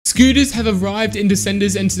scooters have arrived in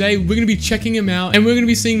Descenders, and today we're going to be checking them out and we're going to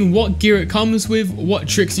be seeing what gear it comes with, what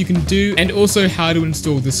tricks you can do, and also how to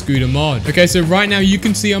install the scooter mod. Okay, so right now you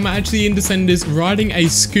can see I'm actually in Descenders riding a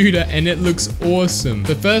scooter and it looks awesome.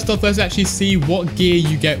 So first off, let's actually see what gear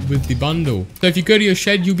you get with the bundle. So if you go to your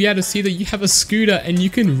shed, you'll be able to see that you have a scooter and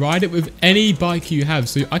you can ride it with any bike you have.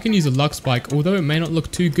 So I can use a Lux bike, although it may not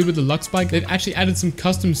look too good with the Lux bike. They've actually added some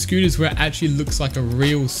custom scooters where it actually looks like a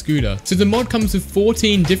real scooter. So the mod comes with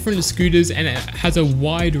 14 different scooters and it has a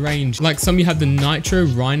wide range. Like some you have the Nitro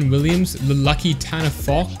Ryan Williams, the Lucky Tanner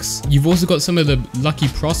Fox. You've also got some of the Lucky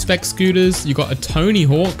Prospect scooters. You got a Tony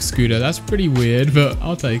Hawk scooter. That's pretty weird, but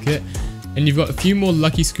I'll take it. And you've got a few more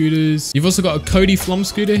Lucky scooters. You've also got a Cody Flom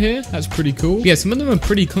scooter here. That's pretty cool. Yeah, some of them are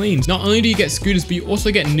pretty clean. Not only do you get scooters, but you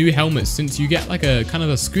also get new helmets, since you get like a kind of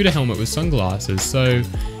a scooter helmet with sunglasses. So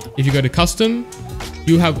if you go to custom,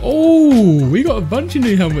 you have, oh, we got a bunch of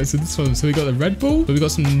new helmets in this one. So we got the Red Bull, so we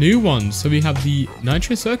got some new ones. So we have the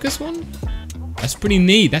Nitro Circus one. That's pretty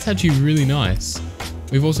neat. That's actually really nice.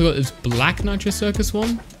 We've also got this black Nitro Circus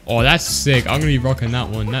one. Oh, that's sick. I'm going to be rocking that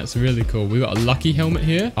one. That's really cool. We got a Lucky helmet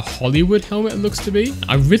here. A Hollywood helmet, it looks to be.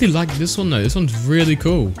 I really like this one though. This one's really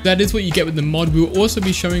cool. That is what you get with the mod. We'll also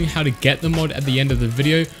be showing how to get the mod at the end of the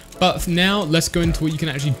video. But for now, let's go into what you can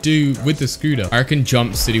actually do with the scooter. I reckon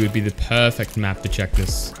Jump City would be the perfect map to check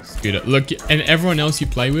this scooter. Look, and everyone else you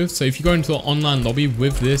play with. So if you go into an online lobby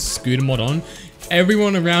with this scooter mod on,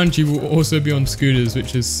 everyone around you will also be on scooters,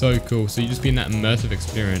 which is so cool. So you just be in that immersive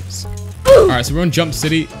experience. Alright, so we're on Jump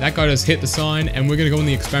City. That guy just hit the sign and we're going to go on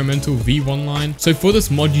the experimental V1 line. So for this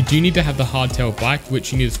mod, you do need to have the Hardtail bike,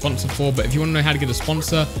 which you need a sponsor for. But if you want to know how to get a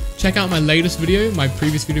sponsor, check out my latest video, my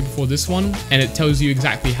previous video before this one. And it tells you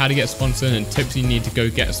exactly how to get a sponsor and tips you need to go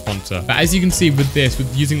get a sponsor. But as you can see with this,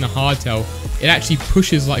 with using the Hardtail, it actually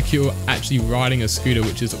pushes like you're actually riding a scooter,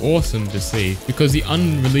 which is awesome to see. Because the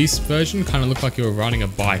unreleased version kind of looked like you were riding a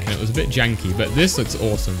bike and it was a bit janky. But this looks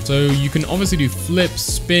awesome. So you can obviously do flips,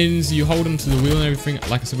 spins, you hold onto the wheel and everything.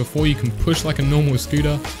 Like I said before, you can push like a normal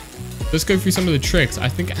scooter. Let's go through some of the tricks. I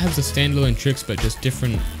think it has the standalone tricks, but just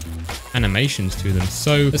different animations to them.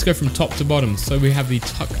 So let's go from top to bottom. So we have the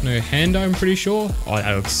tuck no hander, I'm pretty sure. Oh,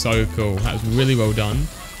 that looks so cool. That was really well done.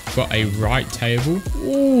 Got a right table.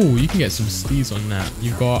 Oh, you can get some steez on that.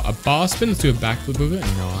 You've got a bar spin. Let's do a backflip with it.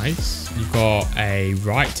 Nice. You've got a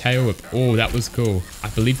right tail whip. Oh, that was cool. I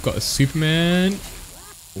believe you've got a Superman.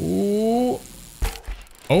 Oh.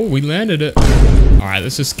 Oh, we landed it. All right,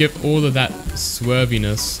 let's just skip all of that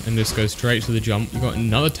swerviness and just go straight to the jump. You got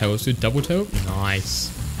another tail. Let's do double tail.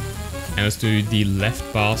 Nice. And let's do the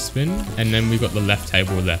left bar spin. And then we've got the left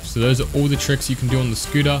table left. So those are all the tricks you can do on the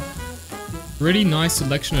scooter. Really nice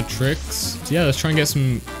selection of tricks. So yeah, let's try and get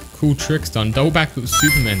some cool tricks done. Double backflip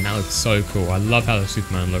Superman. That looks so cool. I love how the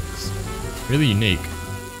Superman looks. Really unique.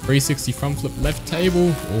 360 front flip left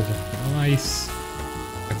table. Oh, nice.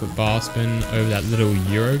 Backflip bar spin over that little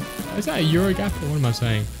Euro. Is that a Euro gap or what am I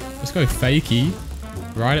saying? Let's go fakie.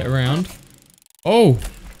 Ride it around. Oh!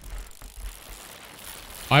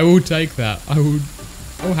 I will take that. I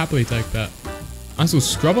will happily take that. Nice little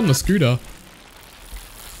scrub on the scooter.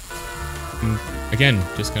 Again,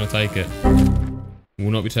 just gonna take it.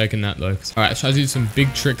 We'll not be taking that though. Alright, let's try to do some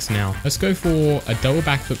big tricks now. Let's go for a double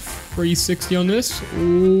backflip 360 on this.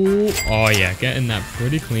 Ooh. Oh yeah, getting that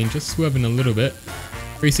pretty clean. Just swerving a little bit.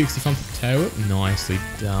 360 front flip tail whip. Nicely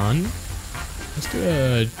done. Let's do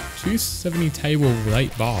a 270 table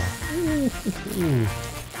late bar. Ooh.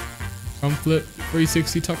 Front flip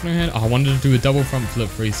 360 tuck no hander. Oh, I wanted to do a double front flip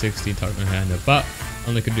 360 tuck no hander, but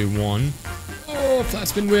only could do one. Oh, flat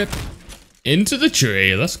spin whip. Into the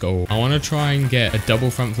tree. Let's go. I want to try and get a double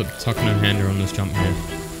front flip tuck no hander on this jump here.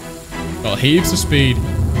 Got heaps of speed.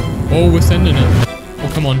 Oh, we're sending it.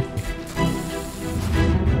 Oh, come on.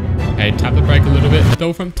 Okay, tap the brake a little bit.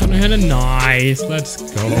 Double front tuck no hander. Nice.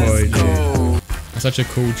 Let's go, dude. That's such a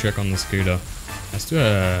cool trick on the scooter. Let's do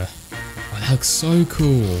a... Oh, that looks so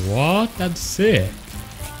cool. What? That's sick.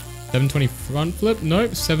 720 front flip?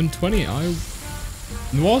 Nope, 720.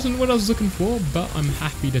 It wasn't what I was looking for, but I'm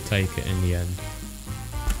happy to take it in the end.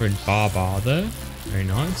 We're in bar there. Very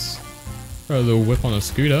nice. Throw a little whip on a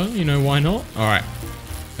scooter. You know, why not? All right.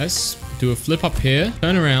 Let's do a flip up here.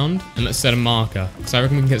 Turn around and let's set a marker. Because I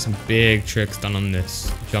reckon we can get some big tricks done on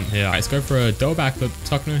this jump here. All right, let's go for a double backflip,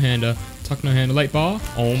 tuck no hander late bar.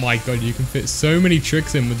 Oh my god, you can fit so many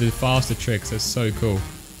tricks in with the faster tricks. That's so cool.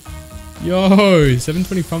 Yo,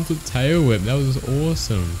 720 front flip tail whip. That was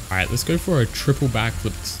awesome. All right, let's go for a triple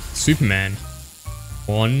backflip Superman.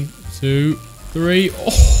 1, 2, 3.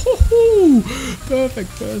 Oh, perfect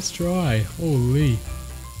first try. Holy.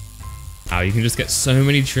 Wow, you can just get so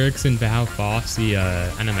many tricks into how fast the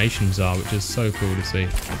animations are, which is so cool to see.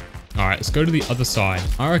 Alright, let's go to the other side.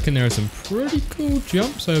 I reckon there are some pretty cool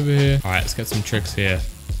jumps over here. Alright, let's get some tricks here.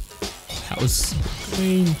 Oh, that was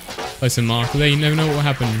clean. Place a marker there. You never know what will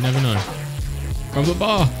happen. You never know. From the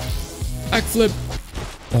bar. Backflip.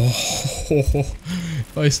 Oh,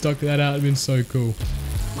 if I stuck that out, it would have been so cool.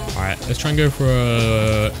 Alright, let's try and go for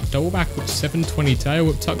a double backflip 720 tail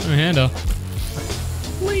whip tuck no hander.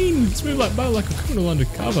 Clean. Smooth like butter, like a criminal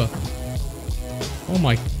undercover. Oh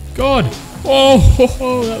my god.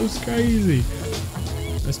 Oh, that was crazy.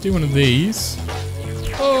 Let's do one of these.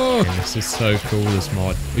 Oh, this is so cool, this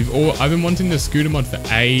mod. I've been wanting the scooter mod for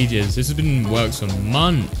ages. This has been in works for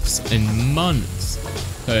months and months.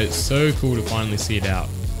 So it's so cool to finally see it out.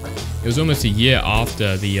 It was almost a year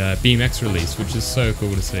after the BMX release, which is so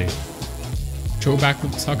cool to see. Triple back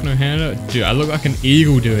with tuck no hander. Dude, I look like an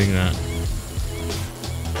eagle doing that.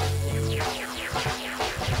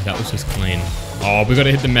 That was just clean. Oh, we gotta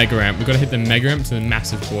hit the mega ramp. We gotta hit the mega ramp to the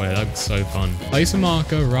massive quarter. That looks so fun. Place a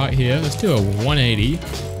marker right here. Let's do a 180.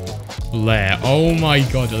 Flare. Oh my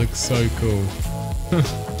god, that looks so cool.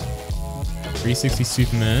 360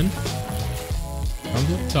 Superman. Front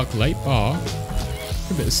flip tuck late bar.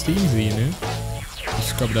 A bit of steezy, you know.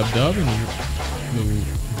 Scrub dub dub and a little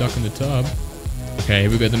duck in the tub. Okay,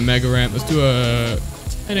 we got the mega ramp. Let's do a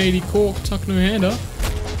 1080 cork tuck no hander.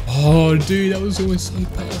 Oh, dude, that was always so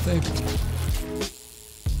perfect.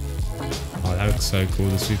 Oh, that looks so cool.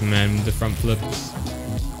 The Superman with the front flips.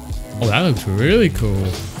 Oh, that looks really cool.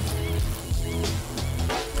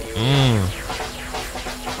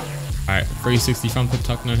 Alright, 360 front flip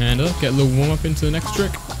tuck no hander. Get a little warm up into the next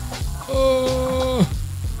trick.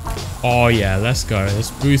 Oh yeah, let's go.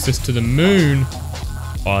 Let's boost this to the moon.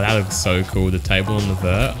 Oh, that looks so cool. The table on the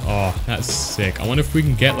vert. Oh, that's sick. I wonder if we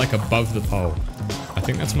can get like above the pole. I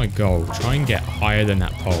think that's my goal. Try and get higher than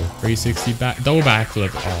that pole. 360 back, double backflip.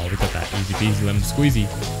 Oh, we got that easy peasy lemon squeezy.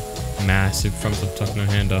 Massive front flip tuck no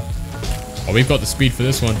hander. Oh, we've got the speed for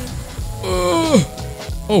this one.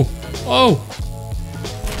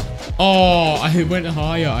 Oh, I went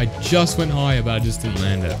higher. I just went higher, but I just didn't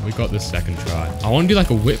land it. We got the second try. I want to do like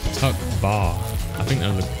a whip tuck bar. I think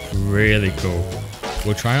that would look really cool.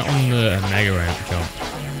 We'll try it on the mega ramp jump.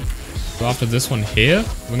 So after this one here,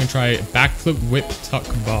 we're going to try backflip whip tuck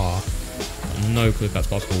bar. No clue if that's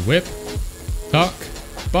possible. Whip, tuck,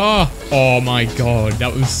 bar. Oh my god,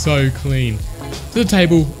 that was so clean. To the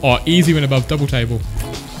table. Oh, easy went above double table.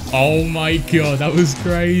 Oh my god, that was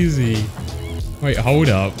crazy. Wait, hold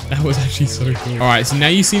up. That was actually so cool. Alright, so now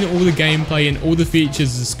you've seen all the gameplay and all the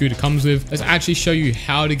features the scooter comes with. Let's actually show you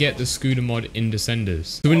how to get the scooter mod in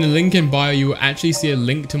Descenders. So in the link in bio, you will actually see a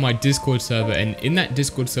link to my Discord server, and in that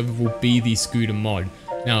Discord server will be the scooter mod.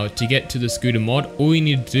 Now, to get to the scooter mod, all you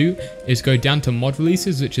need to do is go down to mod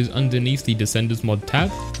releases, which is underneath the Descenders mod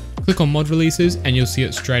tab. Click on mod releases and you'll see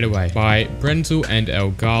it straight away by Brenzel and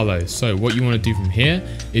El Galo. So what you want to do from here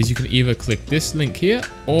is you can either click this link here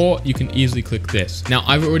or you can easily click this. Now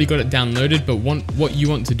I've already got it downloaded, but what you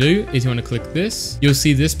want to do is you want to click this. You'll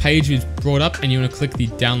see this page is brought up and you want to click the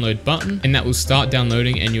download button and that will start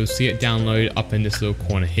downloading and you'll see it download up in this little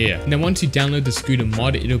corner here. And then once you download the scooter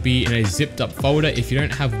mod, it'll be in a zipped up folder. If you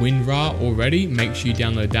don't have WinRAR already, make sure you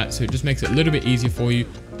download that so it just makes it a little bit easier for you.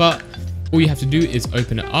 But all you have to do is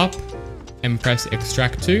open it up and press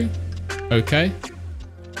extract to. Okay.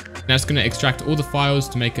 Now it's going to extract all the files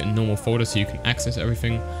to make it a normal folder so you can access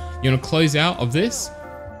everything. You want to close out of this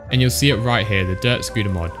and you'll see it right here, the Dirt Scooter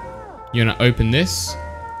mod. You want to open this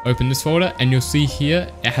folder and you'll see here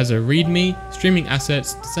it has a readme, streaming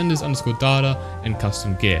assets, Descenders _ data and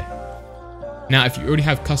custom gear. Now if you already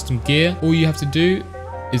have custom gear, all you have to do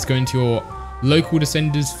is go into your local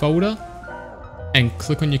Descenders folder and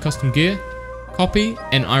click on your custom gear, copy,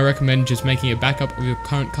 and I recommend just making a backup of your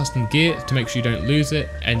current custom gear to make sure you don't lose it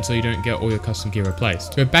and so you don't get all your custom gear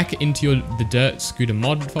replaced. Go back into the Dirt Scooter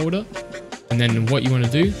mod folder, and then what you want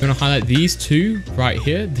to do, you want to highlight these two right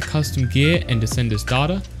here, the custom gear and Descenders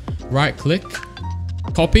data, right click,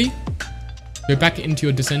 copy, go back into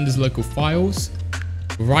your Descenders local files,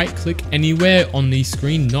 right click anywhere on the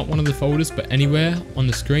screen, not one of the folders but anywhere on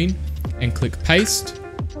the screen, and click paste.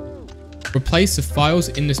 Replace the files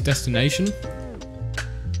in this destination.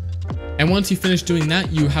 And once you finish doing that,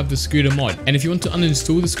 you have the scooter mod. And if you want to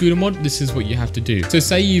uninstall the scooter mod, this is what you have to do. So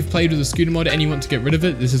say you've played with the scooter mod and you want to get rid of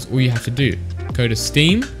it, this is all you have to do. Go to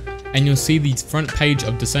Steam and you'll see the front page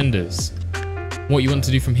of Descenders. What you want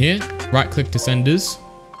to do from here, right click Descenders,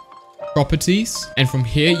 Properties, and from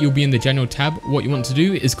here you'll be in the General tab. What you want to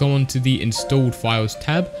do is go on to the Installed Files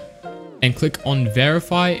tab, and click on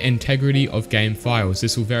verify integrity of game files.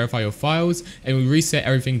 This will verify your files and will reset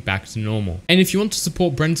everything back to normal. And if you want to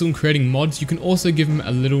support Brenzel in creating mods, you can also give him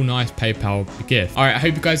a little nice PayPal gift. Alright, I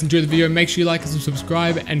hope you guys enjoyed the video. Make sure you like and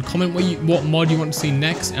subscribe and comment what mod you want to see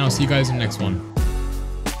next, and I'll see you guys in the next one.